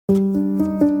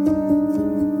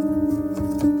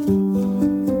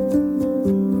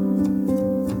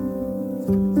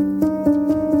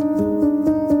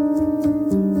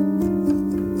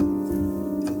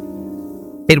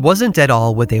it wasn't at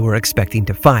all what they were expecting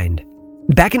to find.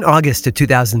 Back in August of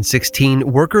 2016,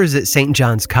 workers at St.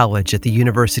 John's College at the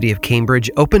University of Cambridge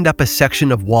opened up a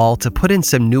section of wall to put in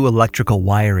some new electrical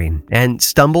wiring and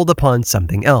stumbled upon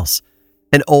something else,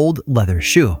 an old leather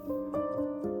shoe.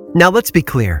 Now let's be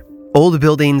clear, old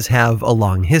buildings have a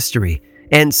long history,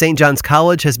 and St. John's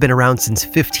College has been around since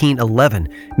 1511,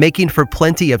 making for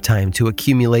plenty of time to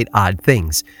accumulate odd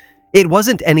things. It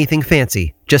wasn't anything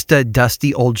fancy, just a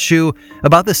dusty old shoe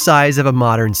about the size of a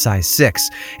modern size 6,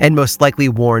 and most likely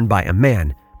worn by a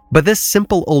man. But this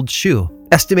simple old shoe,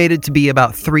 estimated to be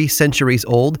about 3 centuries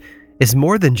old, is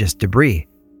more than just debris.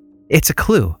 It's a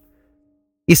clue.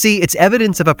 You see, it's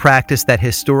evidence of a practice that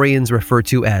historians refer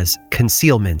to as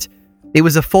concealment. It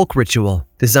was a folk ritual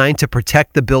designed to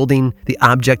protect the building the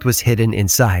object was hidden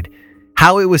inside.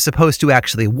 How it was supposed to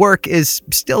actually work is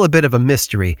still a bit of a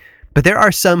mystery, but there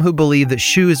are some who believe that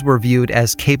shoes were viewed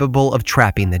as capable of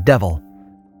trapping the devil.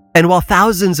 And while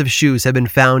thousands of shoes have been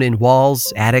found in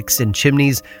walls, attics, and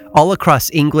chimneys all across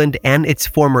England and its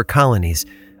former colonies,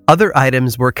 other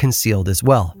items were concealed as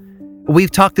well.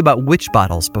 We've talked about witch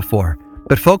bottles before,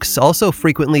 but folks also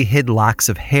frequently hid locks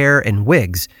of hair and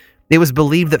wigs. It was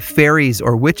believed that fairies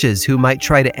or witches who might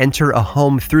try to enter a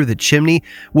home through the chimney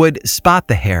would spot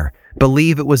the hair,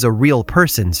 believe it was a real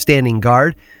person standing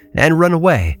guard, and run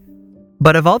away.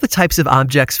 But of all the types of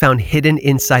objects found hidden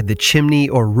inside the chimney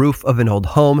or roof of an old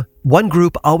home, one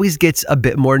group always gets a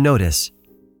bit more notice.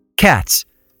 Cats.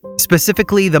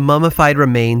 Specifically, the mummified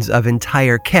remains of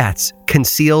entire cats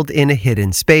concealed in a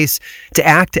hidden space to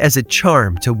act as a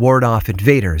charm to ward off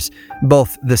invaders,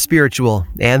 both the spiritual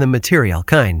and the material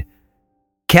kind.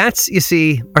 Cats, you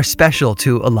see, are special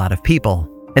to a lot of people,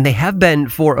 and they have been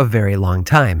for a very long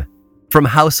time. From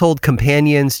household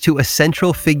companions to a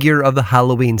central figure of the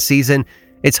Halloween season,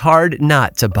 it's hard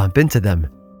not to bump into them.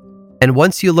 And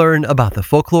once you learn about the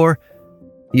folklore,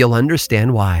 you'll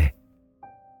understand why.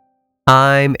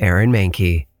 I'm Aaron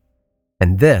Mahnke,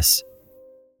 and this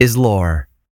is Lore.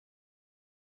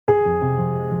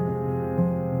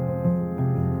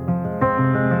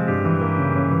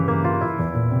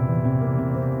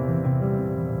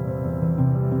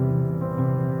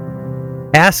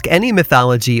 Ask any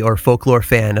mythology or folklore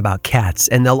fan about cats,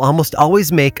 and they'll almost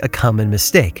always make a common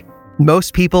mistake.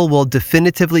 Most people will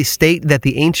definitively state that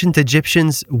the ancient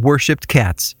Egyptians worshipped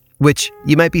cats, which,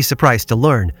 you might be surprised to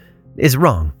learn, is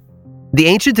wrong. The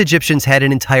ancient Egyptians had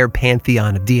an entire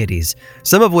pantheon of deities,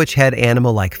 some of which had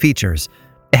animal-like features.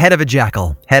 A head of a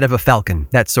jackal, head of a falcon,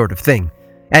 that sort of thing.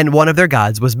 And one of their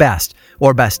gods was Bast,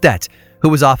 or Bastet, who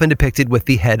was often depicted with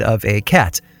the head of a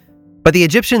cat. But the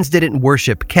Egyptians didn't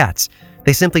worship cats.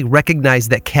 They simply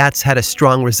recognized that cats had a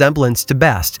strong resemblance to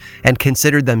Bast and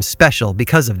considered them special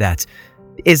because of that.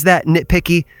 Is that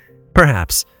nitpicky?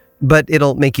 Perhaps. But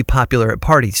it'll make you popular at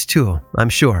parties too, I'm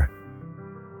sure.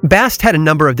 Bast had a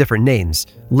number of different names.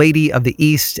 Lady of the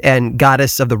East and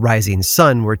Goddess of the Rising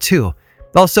Sun were two.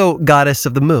 Also, Goddess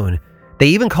of the Moon. They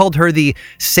even called her the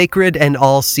Sacred and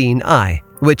All-Seeing Eye,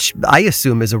 which I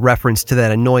assume is a reference to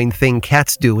that annoying thing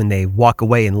cats do when they walk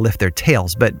away and lift their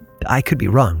tails, but I could be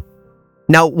wrong.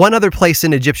 Now, one other place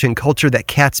in Egyptian culture that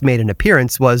cats made an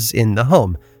appearance was in the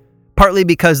home, partly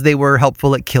because they were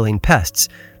helpful at killing pests,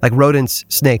 like rodents,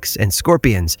 snakes, and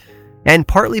scorpions, and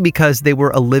partly because they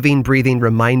were a living, breathing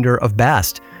reminder of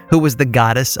Bast, who was the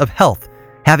goddess of health.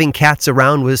 Having cats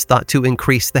around was thought to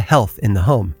increase the health in the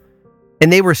home.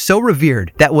 And they were so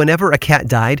revered that whenever a cat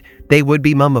died, they would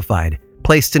be mummified,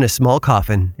 placed in a small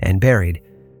coffin, and buried.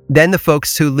 Then the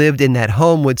folks who lived in that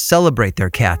home would celebrate their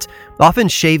cat, often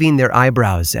shaving their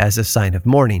eyebrows as a sign of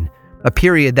mourning, a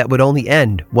period that would only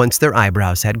end once their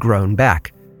eyebrows had grown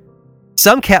back.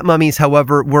 Some cat mummies,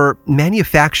 however, were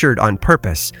manufactured on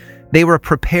purpose. They were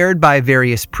prepared by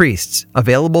various priests,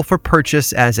 available for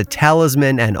purchase as a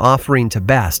talisman and offering to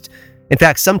Bast. In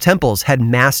fact, some temples had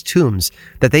mass tombs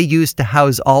that they used to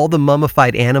house all the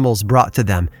mummified animals brought to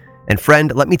them. And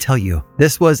friend, let me tell you,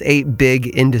 this was a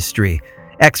big industry.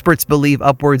 Experts believe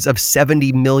upwards of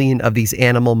 70 million of these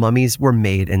animal mummies were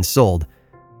made and sold.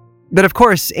 But of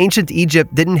course, ancient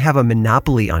Egypt didn't have a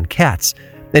monopoly on cats.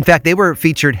 In fact, they were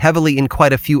featured heavily in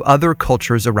quite a few other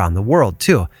cultures around the world,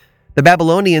 too. The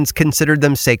Babylonians considered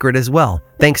them sacred as well,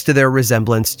 thanks to their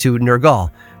resemblance to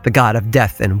Nergal, the god of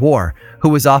death and war, who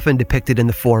was often depicted in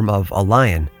the form of a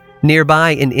lion.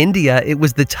 Nearby in India, it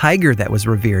was the tiger that was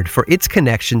revered for its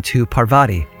connection to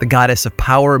Parvati, the goddess of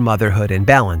power, motherhood, and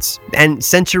balance. And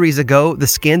centuries ago, the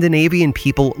Scandinavian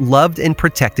people loved and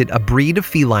protected a breed of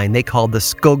feline they called the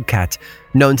skogkat,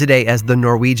 known today as the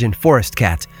Norwegian forest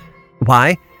cat.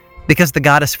 Why? Because the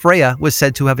goddess Freya was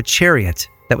said to have a chariot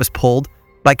that was pulled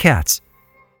by cats.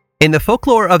 In the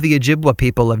folklore of the Ojibwa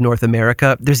people of North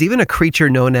America, there's even a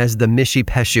creature known as the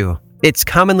Mishipeshu. It's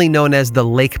commonly known as the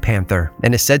lake panther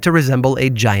and is said to resemble a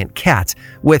giant cat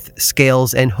with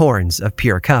scales and horns of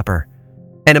pure copper.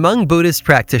 And among Buddhist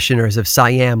practitioners of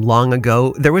Siam long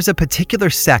ago, there was a particular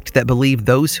sect that believed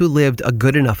those who lived a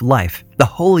good enough life, the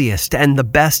holiest and the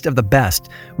best of the best,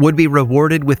 would be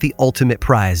rewarded with the ultimate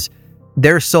prize.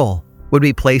 Their soul would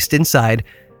be placed inside,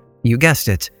 you guessed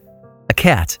it, a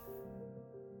cat.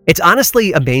 It's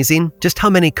honestly amazing just how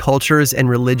many cultures and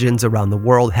religions around the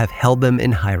world have held them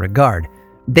in high regard.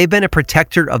 They've been a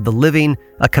protector of the living,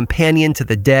 a companion to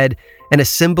the dead, and a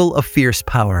symbol of fierce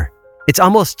power. It's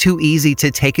almost too easy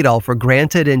to take it all for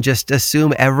granted and just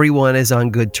assume everyone is on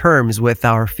good terms with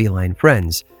our feline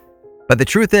friends. But the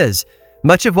truth is,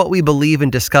 much of what we believe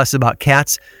and discuss about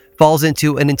cats falls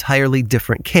into an entirely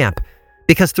different camp,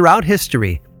 because throughout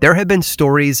history, there have been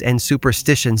stories and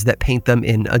superstitions that paint them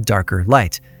in a darker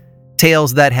light.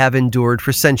 Tales that have endured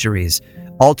for centuries,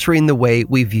 altering the way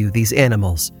we view these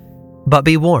animals. But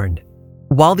be warned,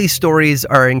 while these stories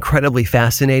are incredibly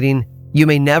fascinating, you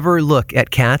may never look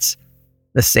at cats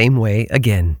the same way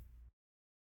again.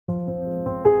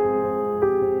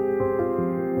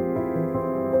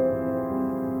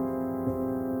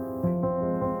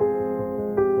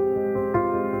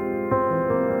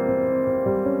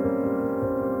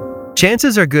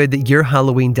 Chances are good that your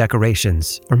Halloween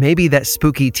decorations, or maybe that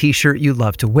spooky t-shirt you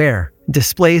love to wear,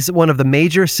 displays one of the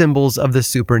major symbols of the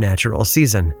supernatural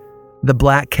season, the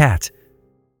black cat.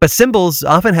 But symbols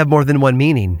often have more than one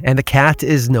meaning, and the cat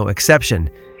is no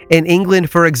exception. In England,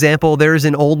 for example, there is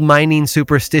an old mining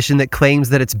superstition that claims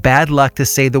that it's bad luck to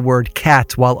say the word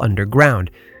cat while underground.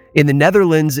 In the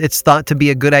Netherlands, it's thought to be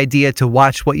a good idea to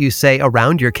watch what you say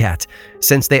around your cat,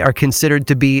 since they are considered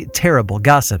to be terrible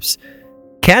gossips.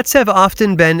 Cats have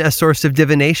often been a source of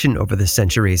divination over the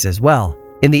centuries as well.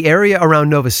 In the area around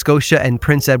Nova Scotia and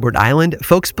Prince Edward Island,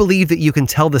 folks believe that you can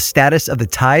tell the status of the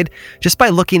tide just by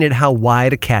looking at how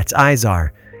wide a cat's eyes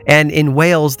are. And in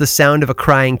Wales, the sound of a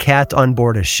crying cat on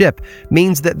board a ship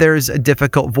means that there's a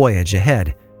difficult voyage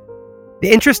ahead.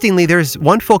 Interestingly, there's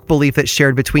one folk belief that's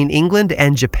shared between England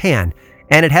and Japan,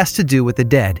 and it has to do with the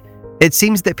dead. It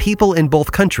seems that people in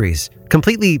both countries,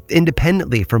 completely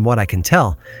independently from what I can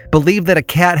tell, believe that a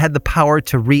cat had the power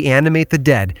to reanimate the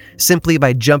dead simply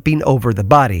by jumping over the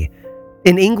body.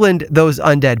 In England, those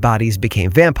undead bodies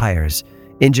became vampires.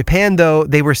 In Japan, though,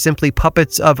 they were simply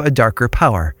puppets of a darker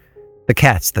power, the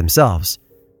cats themselves.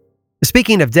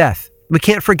 Speaking of death, we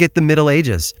can't forget the Middle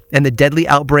Ages and the deadly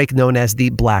outbreak known as the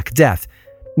Black Death.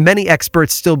 Many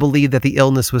experts still believe that the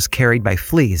illness was carried by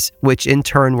fleas, which in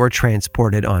turn were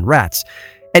transported on rats.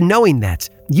 And knowing that,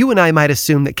 you and I might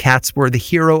assume that cats were the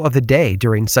hero of the day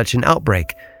during such an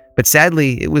outbreak, but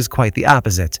sadly, it was quite the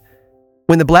opposite.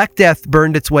 When the Black Death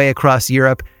burned its way across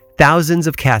Europe, thousands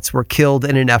of cats were killed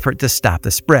in an effort to stop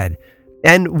the spread.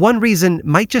 And one reason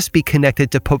might just be connected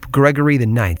to Pope Gregory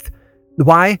IX.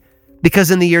 Why?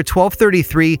 Because in the year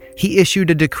 1233, he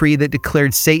issued a decree that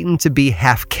declared Satan to be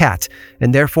half cat,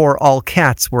 and therefore all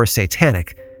cats were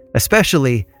satanic,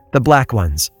 especially the black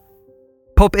ones.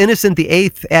 Pope Innocent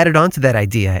VIII added on to that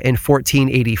idea in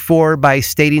 1484 by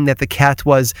stating that the cat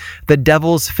was the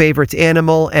devil's favorite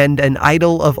animal and an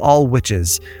idol of all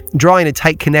witches, drawing a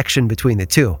tight connection between the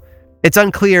two. It's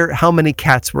unclear how many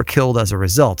cats were killed as a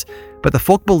result, but the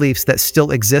folk beliefs that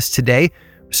still exist today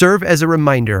serve as a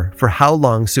reminder for how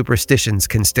long superstitions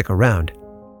can stick around.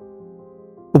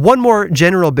 One more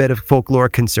general bit of folklore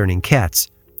concerning cats.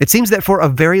 It seems that for a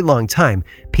very long time,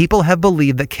 people have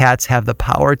believed that cats have the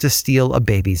power to steal a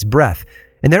baby's breath,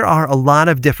 and there are a lot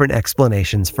of different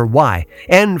explanations for why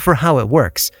and for how it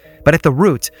works. But at the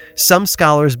root, some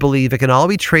scholars believe it can all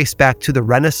be traced back to the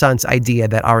Renaissance idea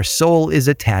that our soul is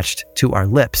attached to our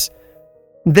lips.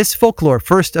 This folklore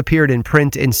first appeared in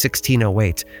print in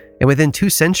 1608, and within 2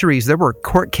 centuries there were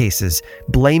court cases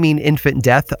blaming infant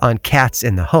death on cats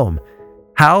in the home.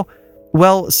 How?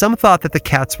 Well, some thought that the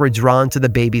cats were drawn to the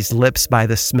baby's lips by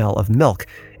the smell of milk,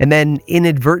 and then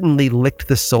inadvertently licked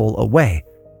the soul away.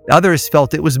 Others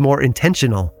felt it was more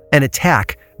intentional, an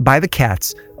attack by the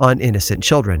cats on innocent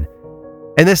children.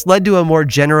 And this led to a more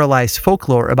generalized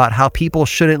folklore about how people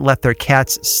shouldn't let their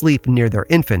cats sleep near their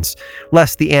infants,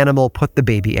 lest the animal put the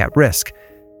baby at risk.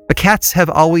 But cats have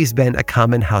always been a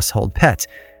common household pet,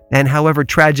 and however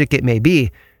tragic it may be,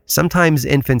 sometimes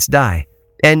infants die.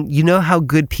 And you know how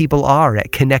good people are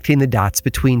at connecting the dots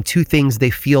between two things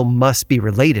they feel must be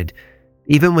related,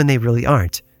 even when they really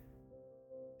aren't.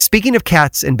 Speaking of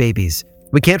cats and babies,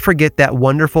 we can't forget that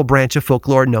wonderful branch of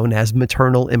folklore known as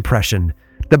maternal impression.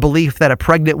 the belief that a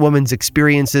pregnant woman's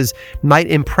experiences might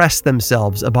impress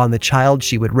themselves upon the child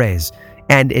she would raise.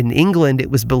 And in England, it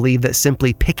was believed that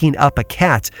simply picking up a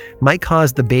cat might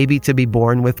cause the baby to be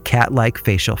born with cat-like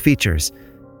facial features.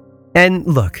 And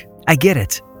look, I get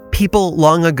it. People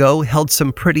long ago held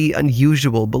some pretty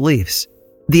unusual beliefs.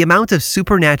 The amount of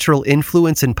supernatural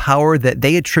influence and power that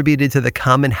they attributed to the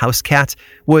common house cat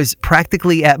was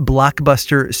practically at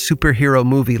blockbuster superhero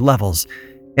movie levels,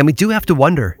 and we do have to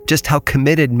wonder just how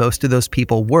committed most of those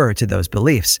people were to those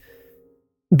beliefs.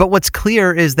 But what's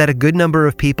clear is that a good number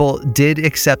of people did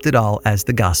accept it all as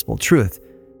the gospel truth,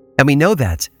 and we know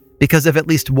that because of at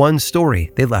least one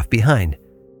story they left behind.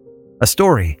 A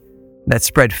story that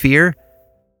spread fear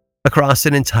across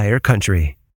an entire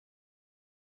country.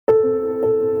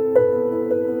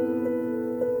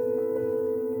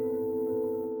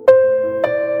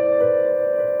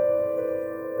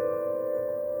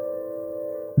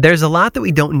 There's a lot that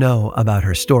we don't know about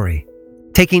her story.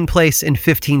 Taking place in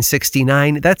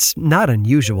 1569, that's not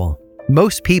unusual.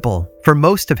 Most people, for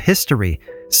most of history,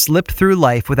 slipped through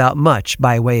life without much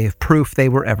by way of proof they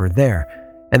were ever there,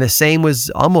 and the same was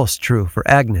almost true for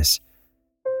Agnes.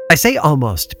 I say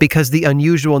almost because the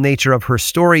unusual nature of her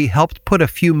story helped put a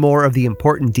few more of the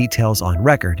important details on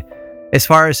record. As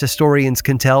far as historians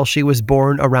can tell, she was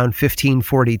born around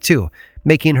 1542,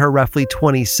 making her roughly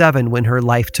 27 when her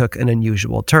life took an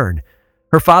unusual turn.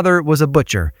 Her father was a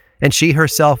butcher, and she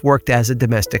herself worked as a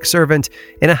domestic servant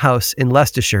in a house in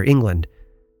Leicestershire, England.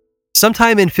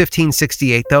 Sometime in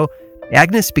 1568, though,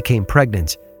 Agnes became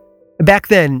pregnant. Back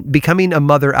then, becoming a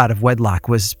mother out of wedlock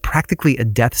was practically a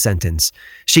death sentence.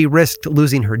 She risked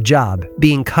losing her job,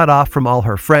 being cut off from all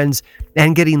her friends,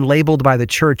 and getting labeled by the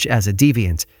church as a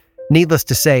deviant. Needless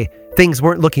to say, things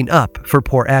weren't looking up for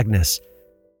poor Agnes.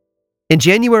 In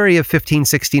January of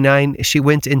 1569, she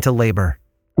went into labor.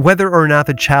 Whether or not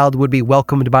the child would be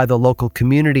welcomed by the local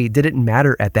community didn't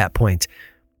matter at that point.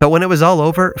 But when it was all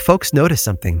over, folks noticed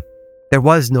something. There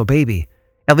was no baby.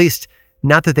 At least,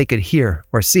 not that they could hear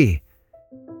or see.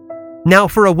 Now,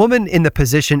 for a woman in the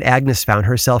position Agnes found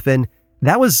herself in,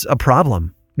 that was a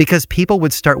problem, because people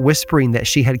would start whispering that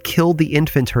she had killed the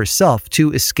infant herself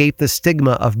to escape the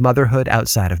stigma of motherhood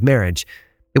outside of marriage.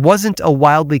 It wasn't a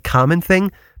wildly common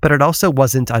thing, but it also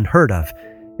wasn't unheard of,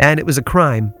 and it was a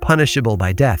crime punishable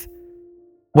by death.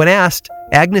 When asked,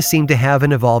 Agnes seemed to have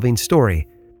an evolving story.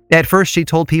 At first, she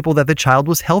told people that the child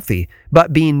was healthy,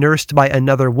 but being nursed by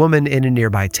another woman in a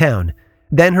nearby town.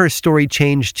 Then her story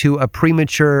changed to a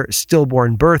premature,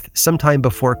 stillborn birth sometime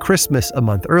before Christmas a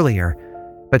month earlier.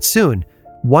 But soon,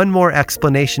 one more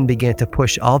explanation began to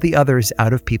push all the others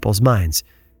out of people's minds.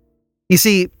 You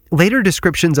see, later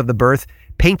descriptions of the birth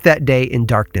paint that day in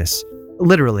darkness.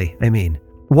 Literally, I mean.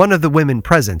 One of the women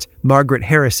present, Margaret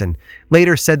Harrison,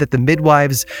 later said that the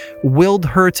midwives willed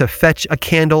her to fetch a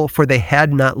candle, for they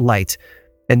had not light.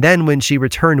 And then when she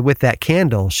returned with that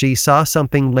candle, she saw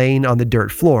something laying on the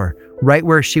dirt floor, right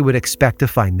where she would expect to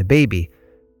find the baby.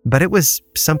 But it was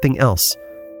something else,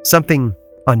 something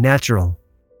unnatural.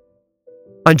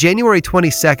 On January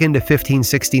 22nd of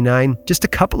 1569, just a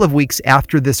couple of weeks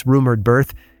after this rumored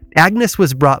birth, Agnes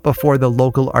was brought before the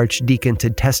local archdeacon to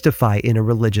testify in a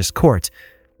religious court.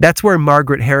 That's where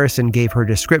Margaret Harrison gave her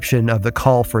description of the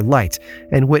call for light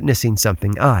and witnessing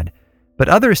something odd. But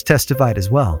others testified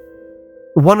as well.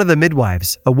 One of the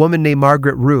midwives, a woman named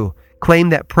Margaret Rue,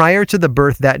 claimed that prior to the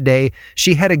birth that day,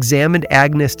 she had examined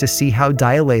Agnes to see how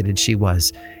dilated she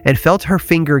was and felt her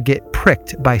finger get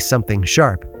pricked by something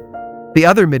sharp. The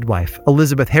other midwife,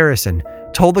 Elizabeth Harrison,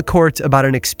 told the court about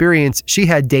an experience she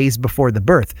had days before the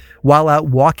birth while out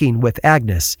walking with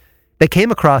Agnes. They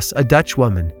came across a Dutch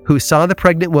woman who saw the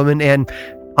pregnant woman and,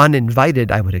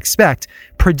 uninvited I would expect,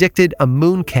 predicted a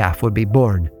moon calf would be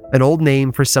born, an old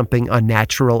name for something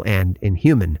unnatural and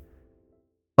inhuman.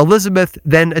 Elizabeth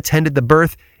then attended the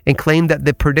birth and claimed that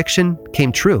the prediction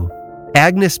came true.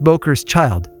 Agnes Boker's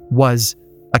child was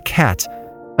a cat,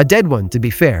 a dead one to be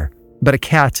fair, but a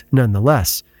cat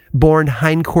nonetheless, born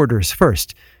hindquarters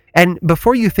first. And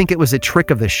before you think it was a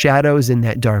trick of the shadows in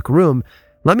that dark room,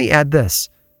 let me add this.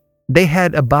 They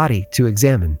had a body to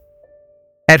examine.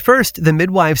 At first, the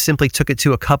midwives simply took it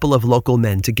to a couple of local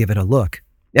men to give it a look.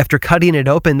 After cutting it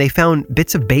open, they found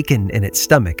bits of bacon in its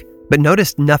stomach, but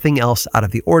noticed nothing else out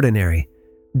of the ordinary.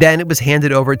 Then it was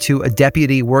handed over to a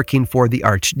deputy working for the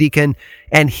archdeacon,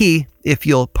 and he, if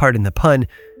you'll pardon the pun,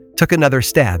 took another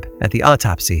stab at the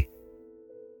autopsy.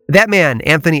 That man,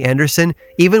 Anthony Anderson,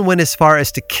 even went as far as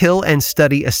to kill and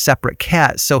study a separate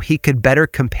cat so he could better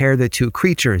compare the two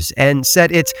creatures, and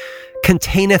said it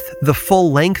containeth the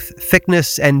full length,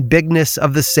 thickness, and bigness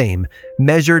of the same,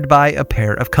 measured by a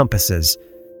pair of compasses.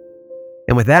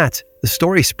 And with that, the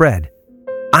story spread.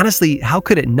 Honestly, how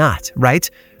could it not, right?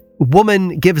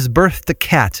 Woman gives birth to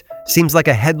cat seems like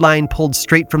a headline pulled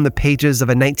straight from the pages of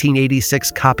a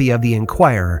 1986 copy of The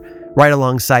Inquirer, right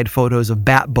alongside photos of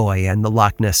Bat Boy and the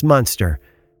Loch Ness Monster.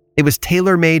 It was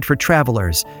tailor-made for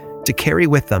travelers to carry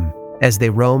with them as they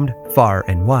roamed far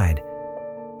and wide.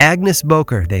 Agnes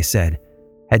Boker, they said,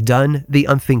 had done the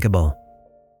unthinkable.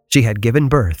 She had given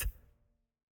birth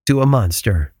to a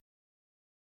monster.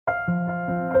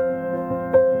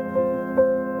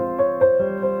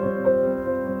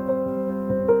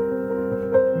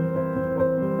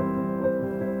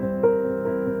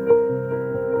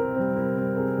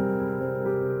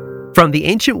 From the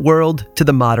ancient world to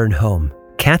the modern home,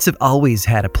 cats have always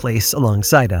had a place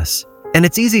alongside us. And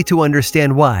it's easy to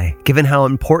understand why, given how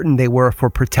important they were for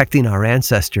protecting our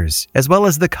ancestors, as well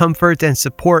as the comfort and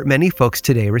support many folks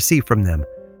today receive from them.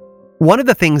 One of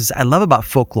the things I love about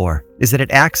folklore is that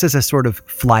it acts as a sort of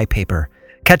flypaper,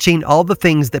 catching all the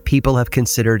things that people have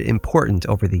considered important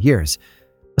over the years.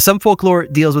 Some folklore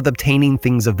deals with obtaining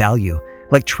things of value,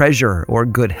 like treasure or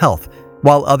good health,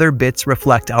 while other bits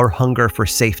reflect our hunger for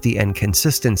safety and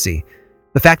consistency.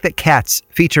 The fact that cats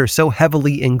feature so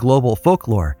heavily in global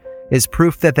folklore is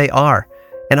proof that they are,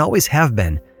 and always have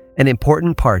been, an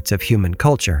important part of human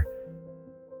culture.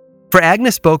 For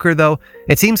Agnes Boker, though,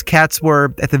 it seems cats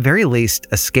were, at the very least,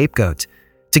 a scapegoat.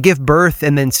 To give birth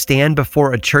and then stand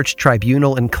before a church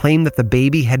tribunal and claim that the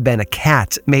baby had been a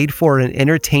cat made for an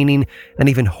entertaining and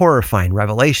even horrifying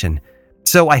revelation.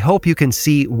 So I hope you can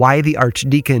see why the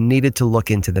archdeacon needed to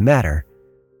look into the matter.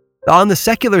 On the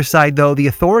secular side, though, the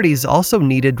authorities also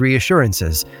needed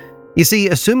reassurances. You see,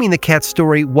 assuming the cat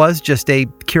story was just a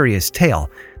curious tale,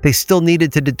 they still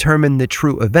needed to determine the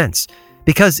true events.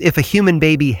 Because if a human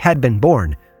baby had been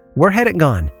born, where had it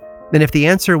gone? And if the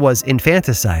answer was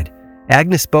infanticide,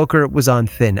 Agnes Boker was on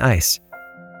thin ice.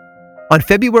 On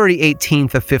February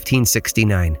 18th of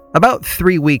 1569, about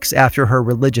 3 weeks after her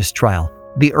religious trial,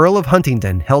 the Earl of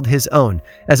Huntingdon held his own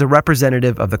as a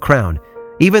representative of the crown.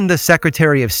 Even the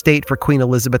Secretary of State for Queen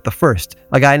Elizabeth I,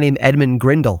 a guy named Edmund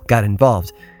Grindle, got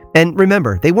involved. And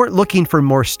remember, they weren't looking for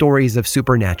more stories of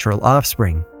supernatural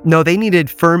offspring. No, they needed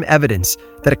firm evidence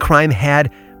that a crime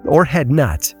had or had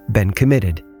not been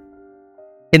committed.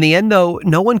 In the end, though,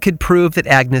 no one could prove that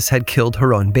Agnes had killed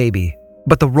her own baby.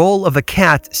 But the role of the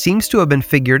cat seems to have been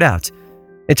figured out.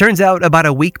 It turns out about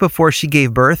a week before she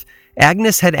gave birth,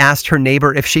 Agnes had asked her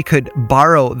neighbor if she could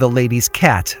borrow the lady's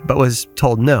cat, but was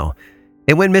told no.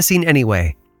 It went missing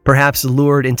anyway, perhaps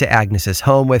lured into Agnes's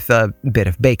home with a bit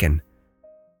of bacon.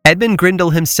 Edmund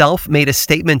Grindle himself made a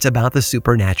statement about the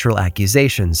supernatural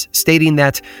accusations, stating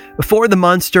that, "For the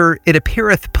monster it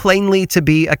appeareth plainly to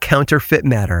be a counterfeit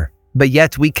matter, but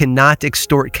yet we cannot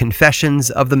extort confessions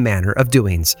of the manner of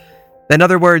doings." In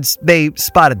other words, they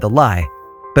spotted the lie,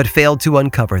 but failed to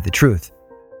uncover the truth.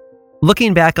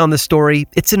 Looking back on the story,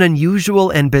 it's an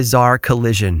unusual and bizarre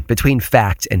collision between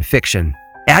fact and fiction.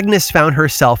 Agnes found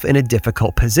herself in a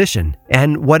difficult position,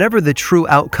 and whatever the true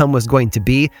outcome was going to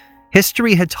be,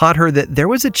 history had taught her that there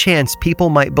was a chance people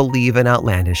might believe an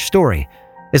outlandish story,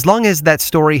 as long as that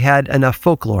story had enough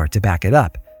folklore to back it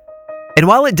up. And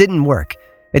while it didn't work,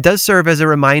 it does serve as a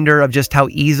reminder of just how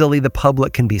easily the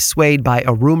public can be swayed by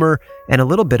a rumor and a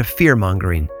little bit of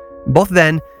fear-mongering, both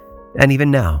then and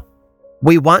even now.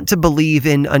 We want to believe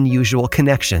in unusual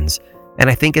connections, and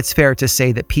I think it's fair to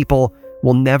say that people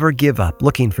will never give up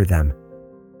looking for them.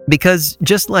 Because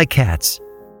just like cats,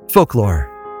 folklore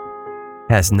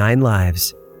has 9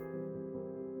 lives.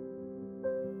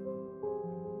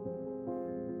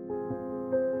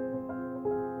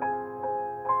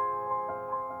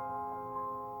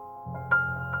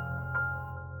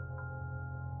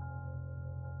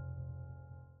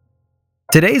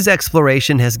 Today's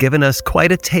exploration has given us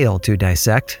quite a tale to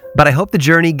dissect, but I hope the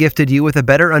journey gifted you with a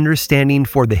better understanding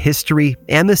for the history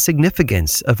and the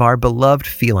significance of our beloved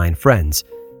feline friends.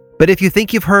 But if you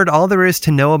think you've heard all there is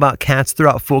to know about cats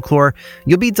throughout folklore,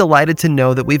 you'll be delighted to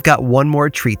know that we've got one more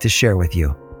treat to share with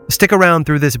you. Stick around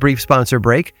through this brief sponsor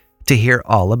break to hear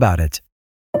all about it.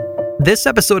 This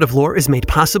episode of Lore is made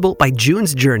possible by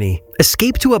June's Journey.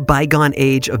 Escape to a bygone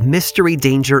age of mystery,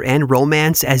 danger, and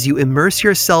romance as you immerse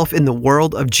yourself in the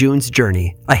world of June's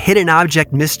Journey, a hidden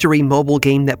object mystery mobile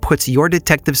game that puts your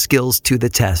detective skills to the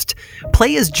test.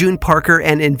 Play as June Parker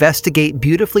and investigate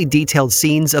beautifully detailed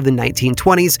scenes of the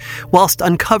 1920s whilst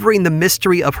uncovering the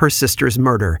mystery of her sister's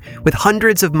murder. With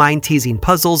hundreds of mind-teasing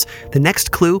puzzles, the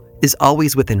next clue is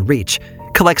always within reach.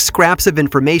 Collect scraps of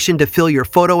information to fill your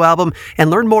photo album and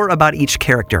learn more about each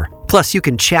character. Plus, you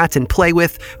can chat and play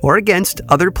with or against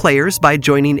other players by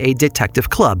joining a detective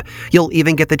club. You'll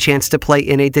even get the chance to play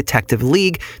in a detective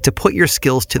league to put your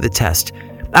skills to the test.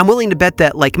 I'm willing to bet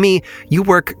that, like me, you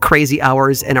work crazy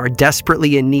hours and are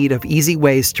desperately in need of easy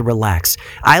ways to relax.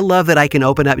 I love that I can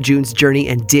open up June's Journey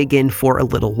and dig in for a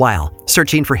little while,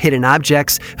 searching for hidden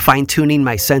objects, fine-tuning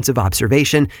my sense of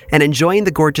observation, and enjoying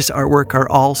the gorgeous artwork are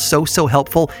all so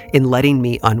helpful in letting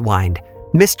me unwind.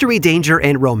 Mystery, danger,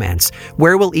 and romance.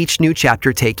 Where will each new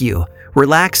chapter take you?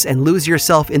 Relax and lose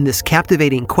yourself in this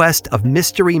captivating quest of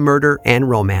mystery, murder, and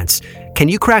romance. Can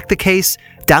you crack the case?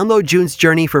 Download June's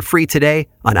Journey for free today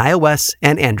on iOS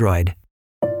and Android.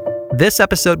 This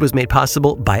episode was made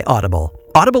possible by Audible.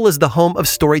 Audible is the home of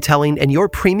storytelling and your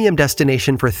premium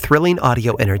destination for thrilling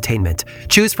audio entertainment.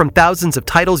 Choose from thousands of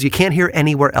titles you can't hear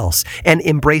anywhere else and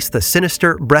embrace the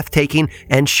sinister, breathtaking,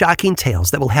 and shocking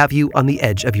tales that will have you on the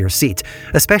edge of your seat,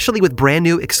 especially with brand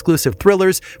new exclusive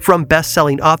thrillers from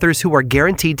best-selling authors who are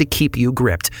guaranteed to keep you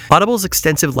gripped. Audible's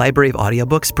extensive library of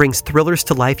audiobooks brings thrillers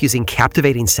to life using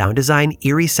captivating sound design,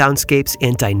 eerie soundscapes,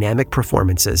 and dynamic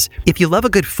performances. If you love a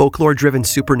good folklore-driven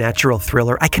supernatural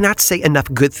thriller, I cannot say enough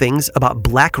good things about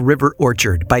Black River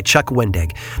Orchard by Chuck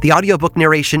Wendig. The audiobook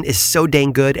narration is so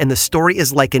dang good, and the story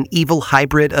is like an evil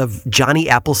hybrid of Johnny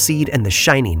Appleseed and The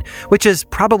Shining, which is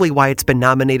probably why it's been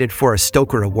nominated for a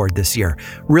Stoker Award this year.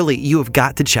 Really, you have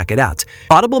got to check it out.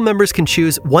 Audible members can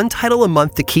choose one title a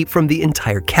month to keep from the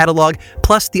entire catalog,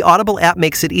 plus the Audible app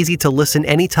makes it easy to listen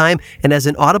anytime, and as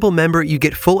an Audible member, you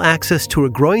get full access to a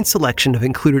growing selection of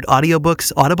included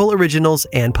audiobooks, Audible originals,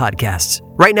 and podcasts.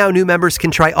 Right now, new members can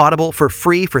try Audible for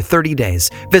free for 30 days.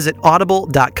 Visit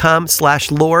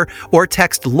audible.com/lore or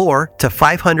text LORE to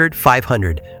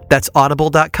 500-500. That's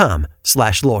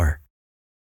audible.com/lore.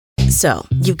 So,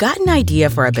 you've got an idea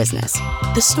for a business.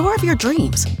 The store of your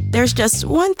dreams. There's just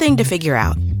one thing to figure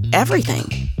out.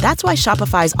 Everything. That's why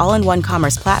Shopify's all-in-one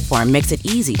commerce platform makes it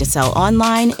easy to sell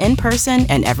online, in person,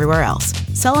 and everywhere else.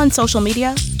 Sell on social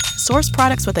media, source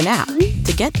products with an app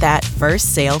to get that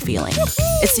first sale feeling.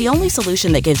 It's the only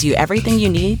solution that gives you everything you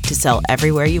need to sell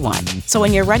everywhere you want. So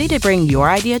when you're ready to bring your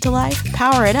idea to life,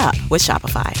 power it up with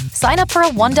Shopify. Sign up for a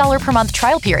 $1 per month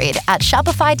trial period at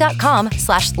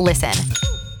shopify.com/listen.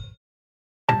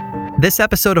 This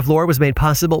episode of Lore was made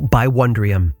possible by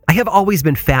Wondrium. I have always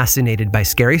been fascinated by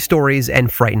scary stories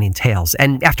and frightening tales,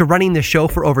 and after running this show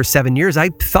for over 7 years, I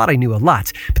thought I knew a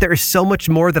lot, but there is so much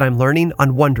more that I'm learning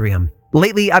on Wondrium.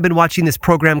 Lately, I've been watching this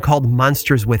program called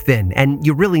Monsters Within, and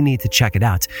you really need to check it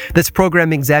out. This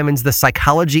program examines the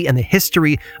psychology and the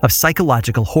history of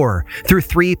psychological horror through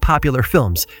 3 popular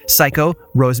films: Psycho,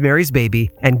 Rosemary's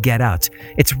Baby, and Get Out.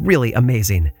 It's really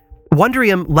amazing.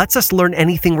 Wondrium lets us learn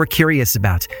anything we're curious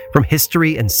about, from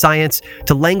history and science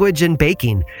to language and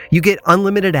baking. You get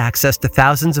unlimited access to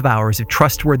thousands of hours of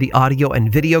trustworthy audio and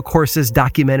video courses,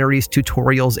 documentaries,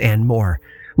 tutorials, and more.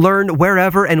 Learn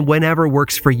wherever and whenever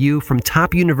works for you from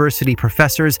top university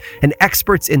professors and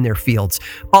experts in their fields,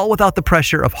 all without the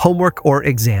pressure of homework or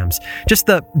exams. Just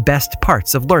the best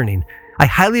parts of learning. I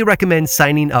highly recommend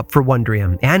signing up for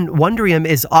Wondrium, and Wondrium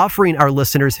is offering our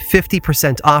listeners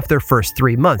 50% off their first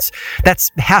 3 months.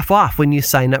 That's half off when you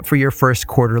sign up for your first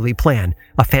quarterly plan.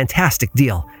 A fantastic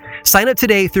deal. Sign up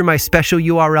today through my special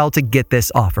URL to get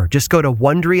this offer. Just go to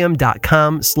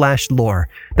wondrium.com/lore.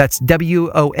 That's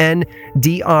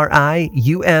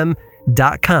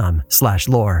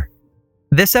WONDRIUM.com/lore.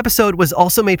 This episode was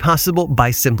also made possible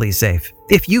by SimpliSafe.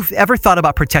 If you've ever thought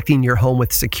about protecting your home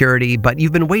with security, but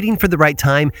you've been waiting for the right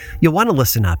time, you'll want to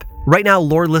listen up. Right now,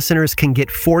 Lore listeners can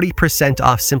get 40%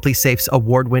 off SimpliSafe's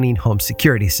award-winning home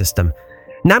security system.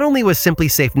 Not only was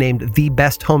SimpliSafe named the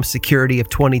best home security of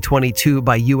 2022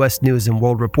 by U.S. News &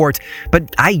 World Report,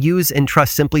 but I use and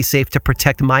trust SimpliSafe to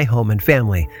protect my home and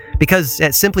family. Because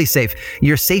at SimpliSafe,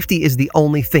 your safety is the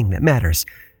only thing that matters.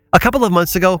 A couple of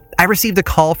months ago, I received a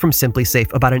call from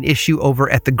SimpliSafe about an issue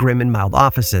over at the Grim and Mild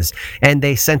offices, and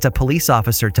they sent a police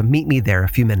officer to meet me there a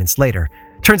few minutes later.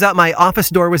 Turns out my office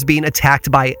door was being attacked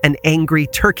by an angry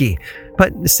turkey,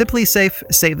 but SimpliSafe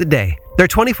saved the day. Their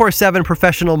 24/7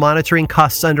 professional monitoring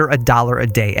costs under $1 a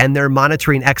day, and their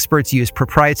monitoring experts use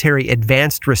proprietary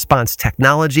advanced response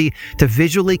technology to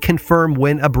visually confirm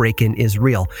when a break-in is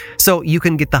real, so you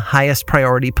can get the highest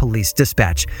priority police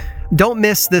dispatch. Don't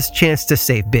miss this chance to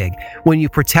save big when you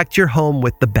protect your home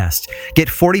with the best. Get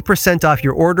 40% off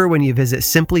your order when you visit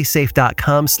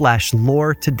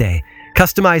simplisafe.com/lore today.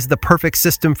 Customize the perfect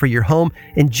system for your home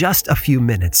in just a few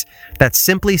minutes. That's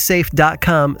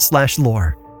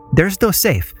simplisafe.com/lore. There's no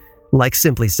safe like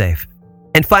SimpliSafe.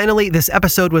 And finally, this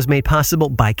episode was made possible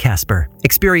by Casper.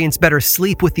 Experience better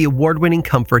sleep with the award-winning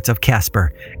comforts of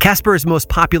Casper. Casper's most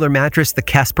popular mattress, the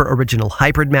Casper Original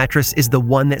Hybrid Mattress, is the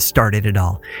one that started it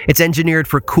all. It's engineered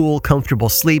for cool, comfortable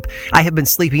sleep. I have been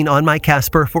sleeping on my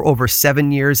Casper for over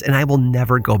 7 years, and I will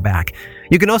never go back.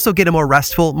 You can also get a more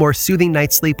restful, more soothing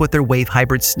night's sleep with their Wave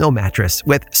Hybrid Snow Mattress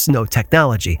with Snow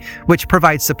technology, which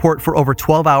provides support for over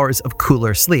 12 hours of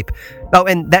cooler sleep. Oh,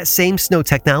 and that same Snow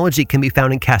technology can be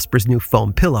found in Casper's new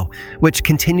foam pillow, which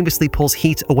continuously pulls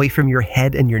heat away from your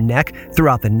head and your neck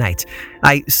throughout the night.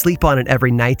 I sleep on it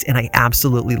every night, and I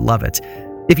absolutely love it.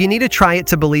 If you need to try it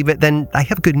to believe it, then I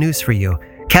have good news for you.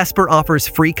 Casper offers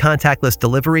free contactless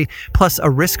delivery, plus a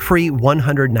risk-free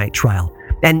 100-night trial.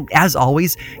 And as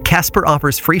always, Casper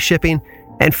offers free shipping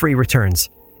and free returns.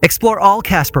 Explore all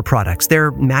Casper products, their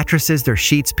mattresses, their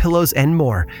sheets, pillows, and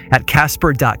more at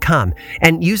Casper.com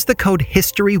and use the code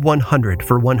HISTORY100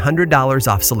 for $100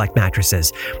 off select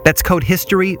mattresses. That's code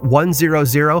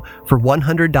HISTORY100 for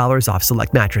 $100 off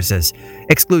select mattresses.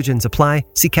 Exclusions apply.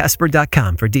 See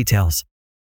Casper.com for details.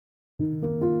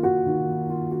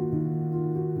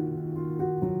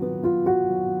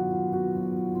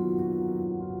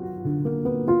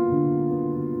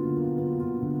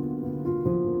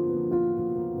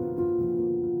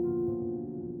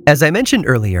 As I mentioned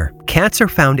earlier, cats are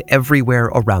found everywhere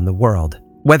around the world.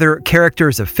 Whether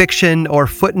characters of fiction or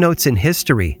footnotes in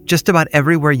history, just about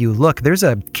everywhere you look, there's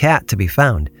a cat to be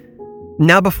found.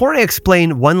 Now, before I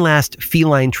explain one last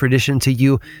feline tradition to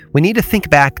you, we need to think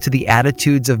back to the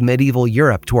attitudes of medieval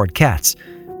Europe toward cats.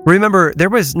 Remember, there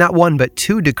was not one but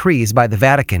 2 decrees by the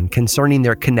Vatican concerning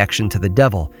their connection to the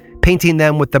devil, painting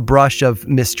them with the brush of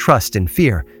mistrust and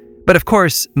fear. But of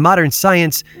course, modern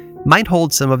science might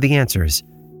hold some of the answers.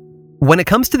 When it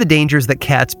comes to the dangers that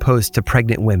cats pose to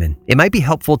pregnant women, it might be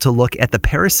helpful to look at the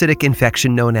parasitic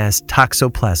infection known as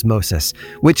toxoplasmosis,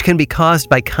 which can be caused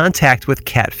by contact with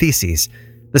cat feces.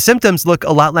 The symptoms look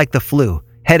a lot like the flu: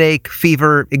 headache,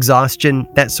 fever, exhaustion,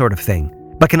 that sort of thing,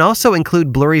 but can also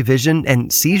include blurry vision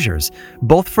and seizures,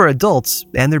 both for adults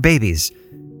and their babies.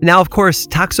 Now, of course,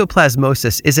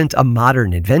 toxoplasmosis isn't a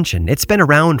modern invention. It's been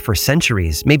around for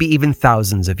centuries, maybe even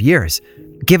thousands of years.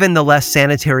 Given the less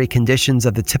sanitary conditions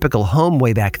of the typical home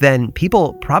way back then,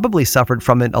 people probably suffered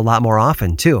from it a lot more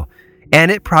often, too. And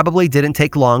it probably didn't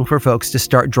take long for folks to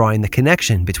start drawing the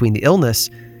connection between the illness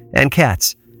and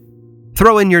cats.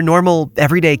 Throw in your normal,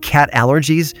 everyday cat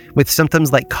allergies with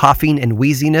symptoms like coughing and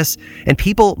wheeziness, and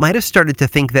people might have started to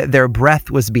think that their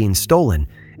breath was being stolen.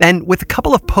 And with a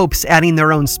couple of popes adding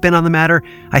their own spin on the matter,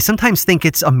 I sometimes think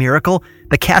it's a miracle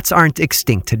the cats aren't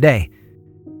extinct today.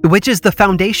 Which is the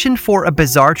foundation for a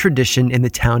bizarre tradition in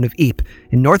the town of Ypres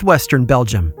in northwestern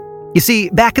Belgium. You see,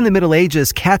 back in the Middle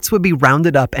Ages, cats would be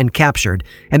rounded up and captured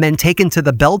and then taken to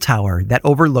the bell tower that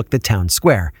overlooked the town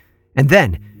square. And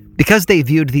then, because they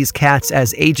viewed these cats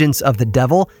as agents of the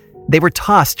devil, they were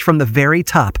tossed from the very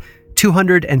top,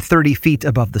 230 feet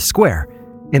above the square,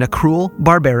 in a cruel,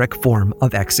 barbaric form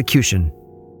of execution.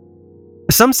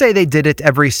 Some say they did it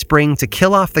every spring to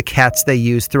kill off the cats they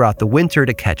used throughout the winter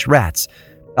to catch rats.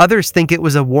 Others think it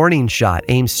was a warning shot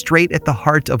aimed straight at the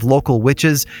heart of local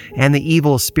witches and the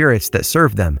evil spirits that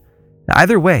served them.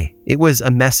 Either way, it was a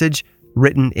message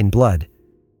written in blood.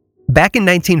 Back in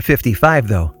 1955,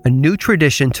 though, a new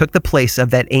tradition took the place of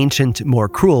that ancient, more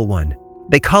cruel one.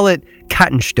 They call it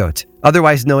Kattenstot,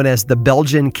 otherwise known as the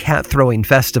Belgian Cat Throwing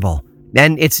Festival,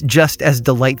 and it's just as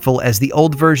delightful as the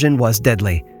old version was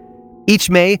deadly. Each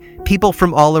May, people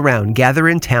from all around gather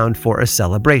in town for a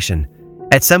celebration.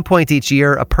 At some point each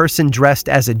year, a person dressed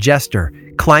as a jester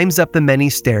climbs up the many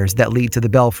stairs that lead to the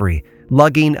belfry,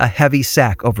 lugging a heavy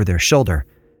sack over their shoulder.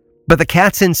 But the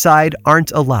cats inside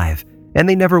aren't alive, and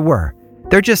they never were.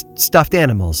 They're just stuffed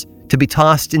animals to be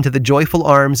tossed into the joyful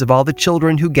arms of all the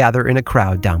children who gather in a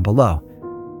crowd down below.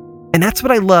 And that's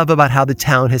what I love about how the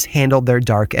town has handled their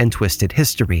dark and twisted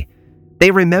history.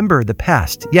 They remember the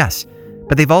past, yes,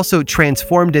 but they've also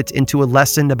transformed it into a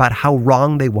lesson about how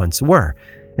wrong they once were,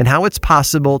 and how it's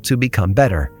possible to become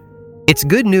better. It's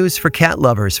good news for cat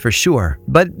lovers for sure,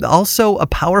 but also a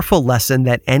powerful lesson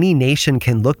that any nation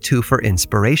can look to for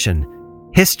inspiration.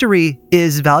 History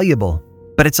is valuable,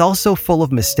 but it's also full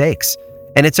of mistakes,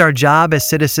 and it's our job as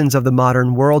citizens of the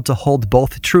modern world to hold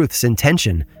both truths in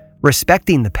tension,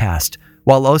 respecting the past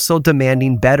while also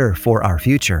demanding better for our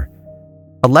future.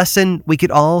 A lesson we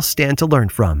could all stand to learn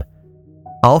from.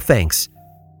 All thanks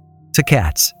to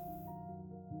cats.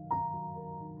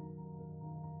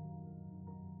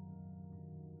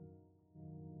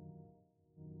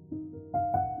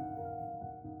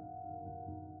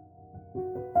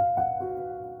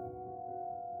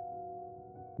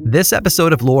 This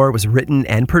episode of Lore was written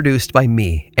and produced by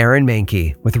me, Aaron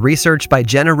Mahnke, with research by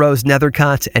Jenna Rose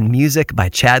Nethercott and music by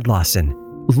Chad Lawson.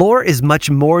 Lore is much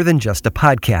more than just a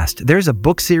podcast. There's a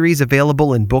book series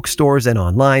available in bookstores and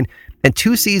online, and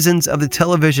 2 seasons of the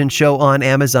television show on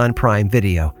Amazon Prime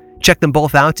Video. Check them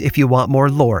both out if you want more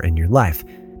lore in your life.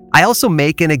 I also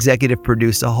make and executive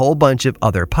produce a whole bunch of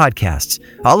other podcasts,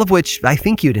 all of which I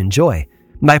think you'd enjoy.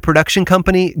 My production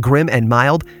company, Grim and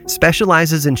Mild,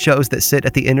 specializes in shows that sit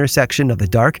at the intersection of the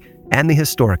dark and the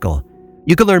historical.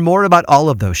 You can learn more about all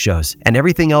of those shows and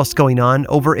everything else going on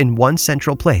over in one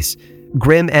central place,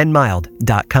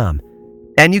 grimandmild.com.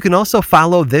 And you can also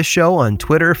follow this show on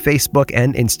Twitter, Facebook,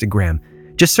 and Instagram.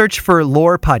 Just search for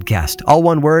Lore Podcast, all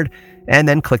one word, and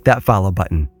then click that follow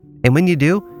button. And when you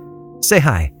do, say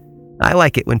hi. I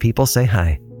like it when people say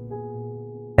hi.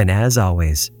 And as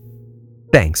always,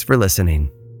 thanks for listening.